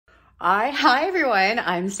Hi everyone,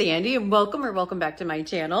 I'm Sandy and welcome back to my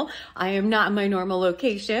channel. I am not in my normal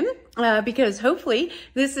location because hopefully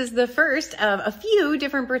this is the first of a few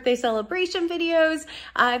different birthday celebration videos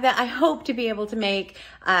that I hope to be able to make.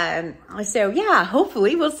 So yeah,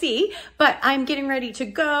 hopefully we'll see, but I'm getting ready to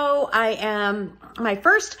go. My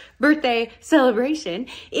first birthday celebration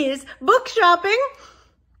is book shopping.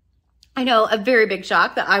 I know, a very big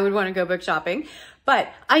shock that I would want to go book shopping,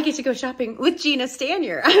 but I get to go shopping with Gina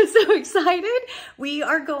Stanier. I'm so excited. We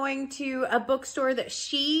are going to a bookstore that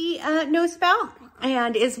she knows about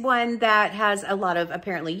and is one that has a lot of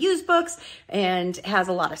apparently used books and has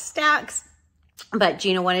a lot of stacks. But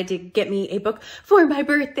Gina wanted to get me a book for my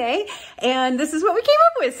birthday, and this is what we came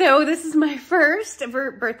up with. So this is my first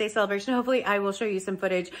birthday celebration. Hopefully I will show you some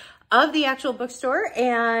footage of the actual bookstore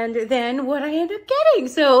and then what I end up getting.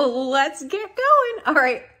 So let's get going. All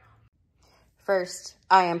right. First,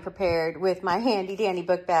 I am prepared with my handy dandy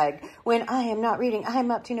book bag. When I am not reading,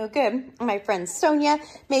 I'm up to no good. My friend Sonia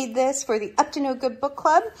made this for the Up to No Good book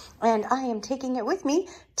club, and I am taking it with me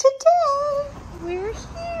today. We're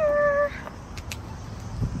here.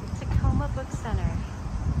 Tacoma Book Center.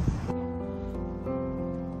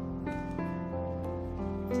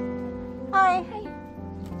 Hi. Hi.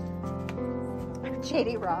 I'm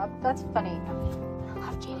JD Robb. That's funny. I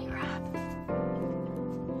love JD Robb.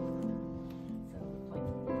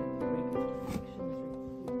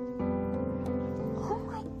 Oh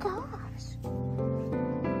my gosh.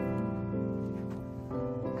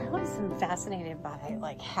 I always am fascinated by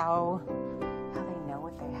like how they know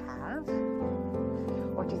what they have.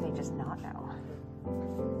 Or do they just not know?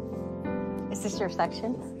 Is this your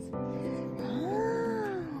section?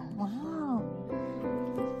 Oh, wow.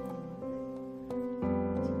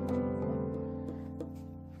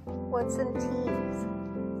 What's in teas?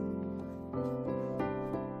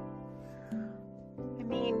 I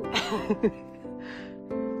mean,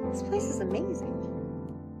 this place is amazing.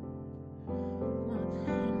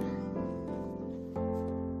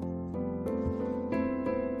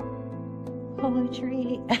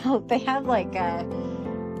 Poetry. Oh, they have like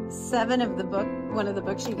 7 of the book, one of the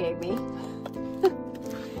books you gave me.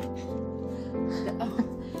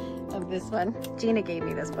 Of this one. Gina gave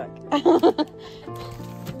me this book.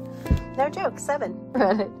 No joke, 7.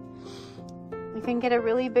 Read it. You can get a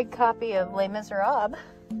really big copy of Les Miserables.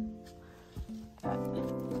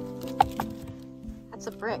 That's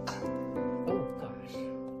a brick. Oh gosh.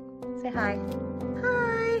 Say hi.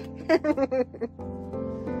 Hi.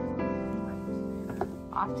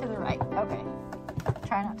 Off to the right. Okay.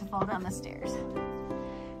 Try not to fall down the stairs.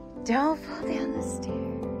 Don't fall down the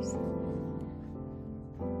stairs.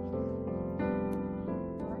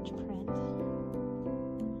 Large print.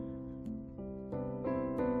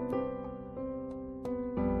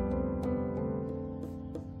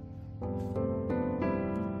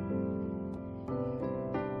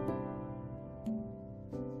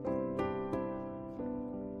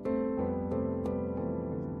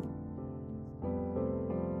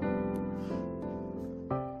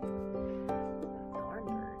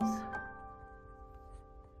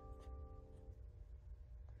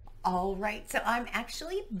 All right, so I'm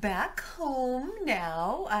actually back home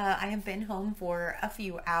now. I have been home for a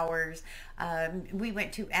few hours. We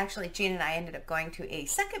went to, actually, Gina and I ended up going to a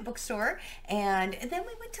second bookstore, and then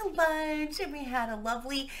we went to lunch, and we had a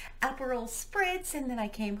lovely Aperol Spritz, and then I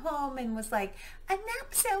came home and was like, a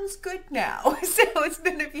nap sounds good now. So it's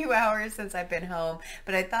been a few hours since I've been home,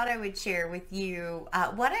 but I thought I would share with you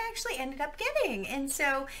what I actually ended up getting. And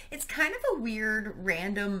so it's kind of a weird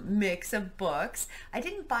random mix of books. I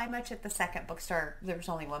didn't buy much at the second bookstore. There was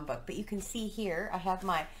only one book, but you can see here I have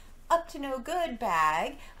my Up to No Good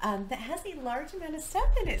bag that has a large amount of stuff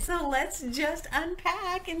in it. So let's just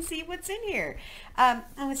unpack and see what's in here.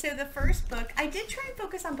 So the first book, I did try and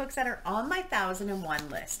focus on books that are on my 1001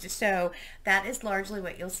 list. So that is largely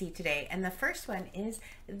what you'll see today. And the first one is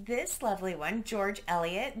this lovely one, George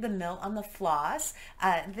Eliot, The Mill on the Floss.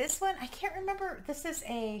 This one, I can't remember, this is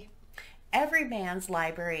a Everyman's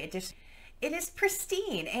Library edition. It is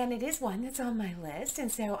pristine, and it is one that's on my list,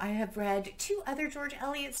 and so I have read 2 other George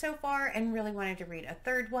Eliot so far and really wanted to read a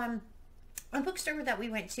third one. A bookstore that we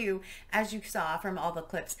went to, as you saw from all the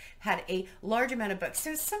clips, had a large amount of books,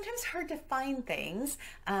 so it's sometimes hard to find things,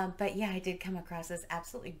 but yeah, I did come across this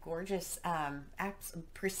absolutely gorgeous,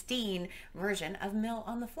 pristine version of Mill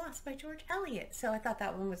on the Floss by George Eliot, so I thought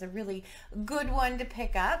that one was a really good one to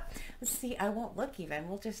pick up. Let's see, I won't look even,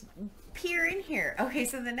 we'll just peer in here. Okay,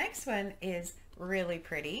 so the next one is really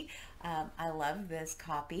pretty. I love this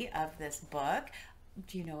copy of this book.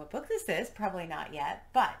 Do you know what book this is? Probably not yet,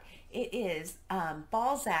 but it is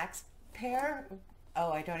Balzac's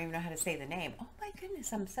oh, I don't even know how to say the name. Oh my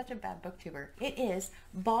goodness, I'm such a bad booktuber. It is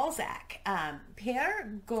Balzac.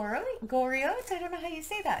 Pierre Goriot. I don't know how you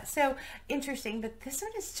say that. So interesting, but this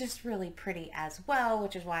one is just really pretty as well,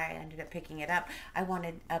 which is why I ended up picking it up. I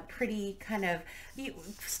wanted a pretty kind of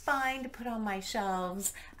spine to put on my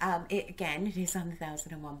shelves. It is on the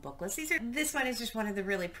 1001 book list. This one is just one of the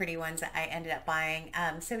really pretty ones that I ended up buying.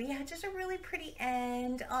 So yeah, just a really pretty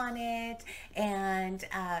end on it. And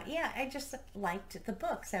yeah, I just liked the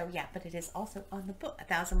book. So yeah, but it is also on the book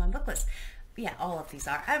 1001 book list. Yeah, all of these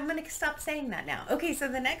are. I'm going to stop saying that now. Okay, so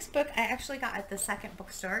the next book I actually got at the second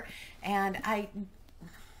bookstore, and I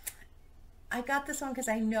got this one because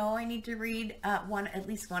I know I need to read at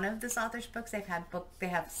least one of this author's books. They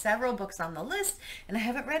have several books on the list, and I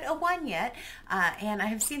haven't read one yet. And I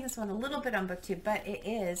have seen this one a little bit on BookTube, but it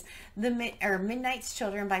is Midnight's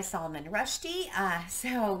Children by Salman Rushdie.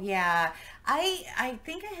 So yeah, I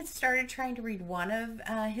think I had started trying to read one of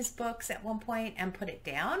his books at one point and put it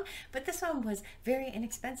down, but this one was very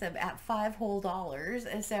inexpensive at $5 whole.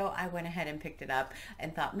 So I went ahead and picked it up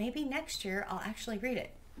and thought maybe next year I'll actually read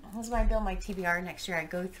it. That's why I build my TBR next year.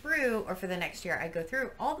 For the next year, I go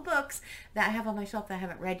through all the books that I have on my shelf that I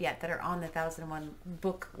haven't read yet that are on the 1001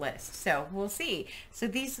 book list. So we'll see. So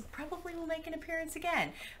these probably will make an appearance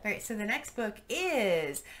again. All right, so the next book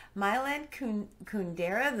is Milan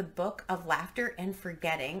Kundera, The Book of Laughter and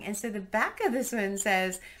Forgetting. And so the back of this one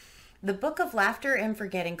says, the Book of Laughter and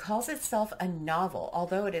Forgetting calls itself a novel,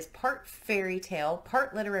 although it is part fairy tale,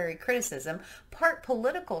 part literary criticism, part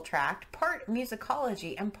political tract, part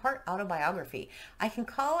musicology, and part autobiography. It can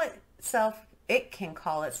call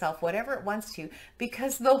itself whatever it wants to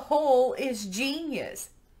because the whole is genius.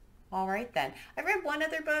 All right then. I read one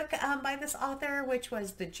other book by this author, which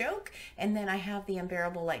was The Joke, and then I have The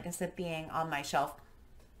Unbearable Lightness of Being on my shelf.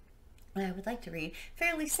 I would like to read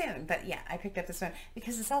fairly soon, but yeah, I picked up this one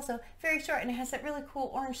because it's also very short and it has that really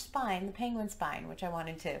cool orange spine, the penguin spine, which I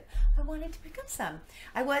wanted to pick up some.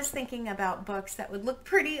 I was thinking about books that would look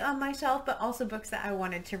pretty on my shelf, but also books that I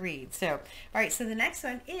wanted to read. So, all right, so the next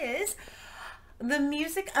one is The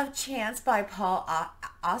Music of Chance by Paul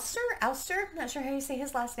Auster. I'm not sure how you say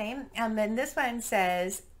his last name. And then this one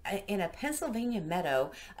says, in a Pennsylvania meadow,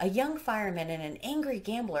 a young fireman and an angry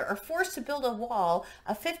gambler are forced to build a wall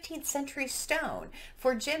of 15th century stone.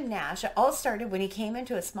 For Jim Nash, it all started when he came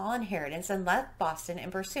into a small inheritance and left Boston in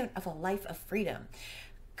pursuit of a life of freedom.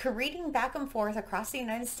 Careening back and forth across the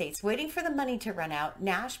United States, waiting for the money to run out,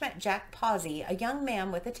 Nash met Jack Pawsey, a young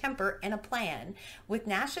man with a temper and a plan. With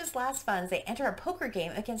Nash's last funds, they enter a poker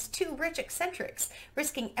game against two rich eccentrics,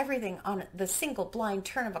 risking everything on the single blind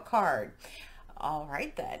turn of a card. All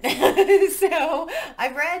right then. So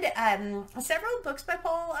I've read several books by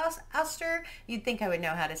Paul Auster. You'd think I would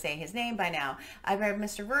know how to say his name by now. I read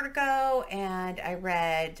Mr. Vertigo, and I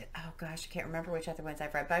read, oh gosh, I can't remember which other ones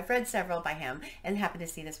I've read, but I've read several by him and happened to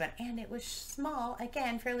see this one, and it was small,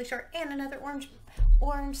 again, fairly short, and another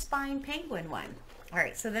orange spine penguin one. All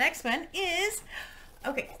right, so the next one is,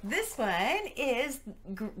 okay, this one is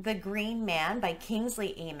The Green Man by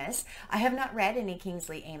Kingsley Amis. I have not read any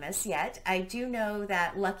Kingsley Amis yet. I do know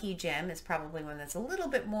that Lucky Jim is probably one that's a little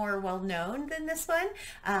bit more well-known than this one,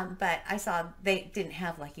 but I saw they didn't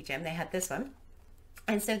have Lucky Jim. They had this one.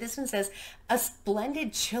 And so this one says, a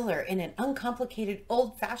splendid chiller in an uncomplicated,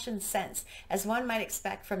 old-fashioned sense. As one might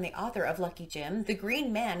expect from the author of Lucky Jim, The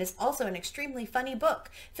Green Man is also an extremely funny book,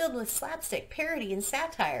 filled with slapstick, parody, and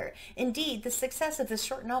satire. Indeed, the success of this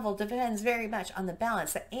short novel depends very much on the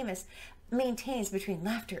balance that Amos maintains between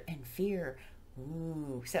laughter and fear.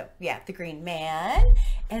 Ooh, so yeah, The Green Man.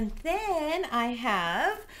 And then I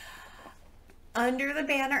have Under the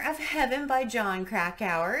Banner of Heaven by John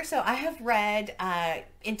Krakauer. So I have read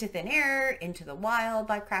Into Thin Air, Into the Wild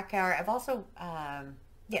by Krakauer. I've also,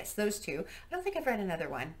 yes, those two. I don't think I've read another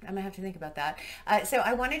one. I'm gonna have to think about that. So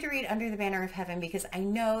I wanted to read Under the Banner of Heaven because I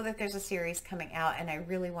know that there's a series coming out, and I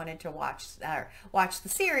really wanted to watch the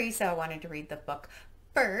series, so I wanted to read the book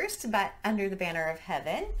first, but Under the Banner of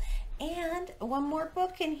Heaven. And one more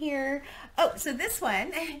book in here. Oh, so this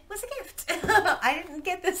one was a gift. I didn't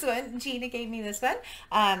get this one. Gina gave me this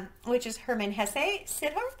one, which is Hermann Hesse,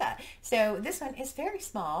 Siddhartha. So this one is very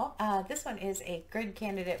small. This one is a good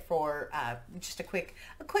candidate for just a quick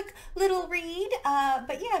little read.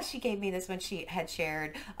 But yeah, she gave me this one. She had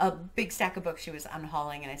shared a big stack of books she was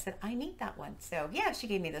unhauling, and I said, I need that one. So yeah, she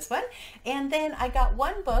gave me this one. And then I got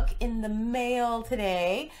one book in the mail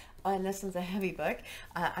today. And this one's a heavy book.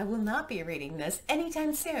 I will not be reading this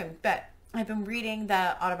anytime soon, but I've been reading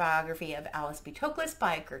the autobiography of Alice B. Toklas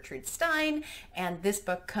by Gertrude Stein, and this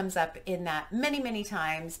book comes up in that many, many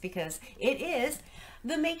times because it is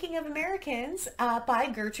The Making of Americans by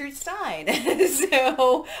Gertrude Stein.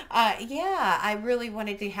 So yeah, I really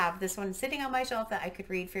wanted to have this one sitting on my shelf that I could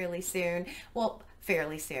read fairly soon. Well,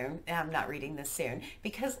 fairly soon. I'm not reading this soon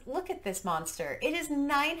because look at this monster. It is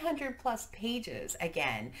 900 plus pages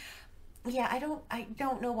again. Yeah, I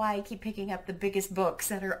don't know why I keep picking up the biggest books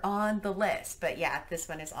that are on the list, but yeah, this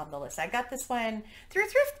one is on the list. I got this one through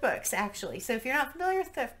Thrift Books, actually. So if you're not familiar with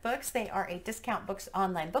Thrift Books, they are a discount books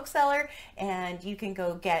online bookseller, and you can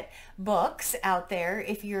go get books out there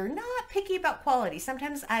if you're not picky about quality.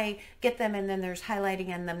 Sometimes I get them and then there's highlighting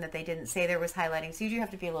in them that they didn't say there was highlighting, so you do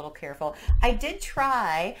have to be a little careful. I did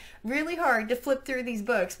try really hard to flip through these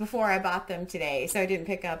books before I bought them today, so I didn't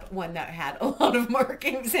pick up one that had a lot of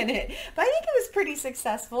markings in it. But I think it was pretty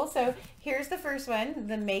successful. So here's the first one,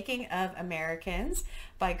 The Making of Americans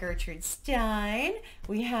by Gertrude Stein.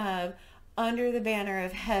 We have Under the Banner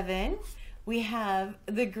of Heaven. We have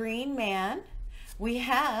The Green Man. We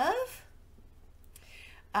have,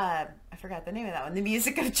 I forgot the name of that one, The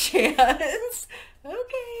Music of Chance.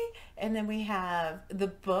 Okay. And then we have The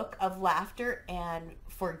Book of Laughter and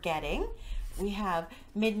Forgetting. We have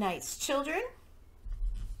Midnight's Children.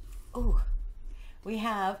 Ooh. We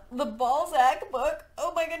have the Balzac book.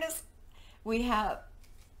 Oh my goodness. We have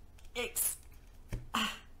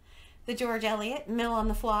the George Eliot, Mill on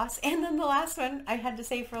the Floss. And then the last one I had to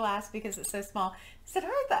save for last because it's so small,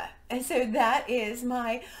 Siddhartha. And so that is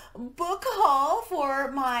my book haul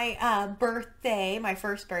for my birthday, my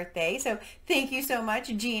first birthday. So thank you so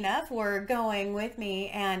much, Gina, for going with me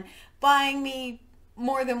and buying me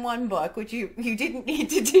more than one book, which you didn't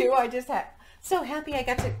need to do. I just had so happy I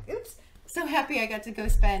got to, so happy I got to go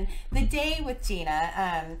spend the day with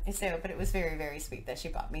Gina. But it was very, very sweet that she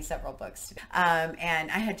bought me several books. And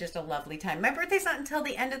I had just a lovely time. My birthday's not until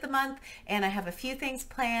the end of the month, and I have a few things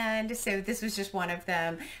planned. So this was just one of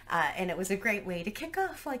them. And it was a great way to kick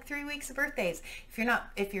off like 3 weeks of birthdays.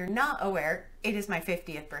 If you're not aware, it is my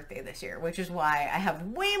 50th birthday this year, which is why I have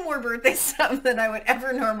way more birthday stuff than I would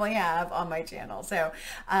ever normally have on my channel. So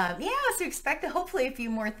yeah, so expect hopefully a few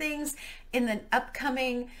more things in the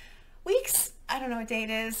upcoming weeks. I don't know what date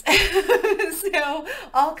is. So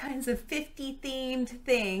all kinds of 50 themed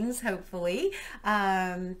things, hopefully,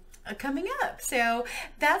 coming up. So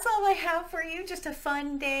that's all I have for you. Just a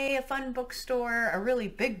fun day, a fun bookstore, a really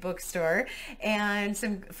big bookstore, and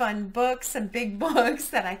some fun books, some big books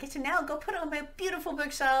that I get to now go put on my beautiful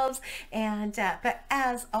bookshelves. And but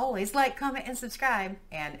as always, like, comment, and subscribe.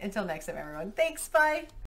 And until next time, everyone, thanks. Bye.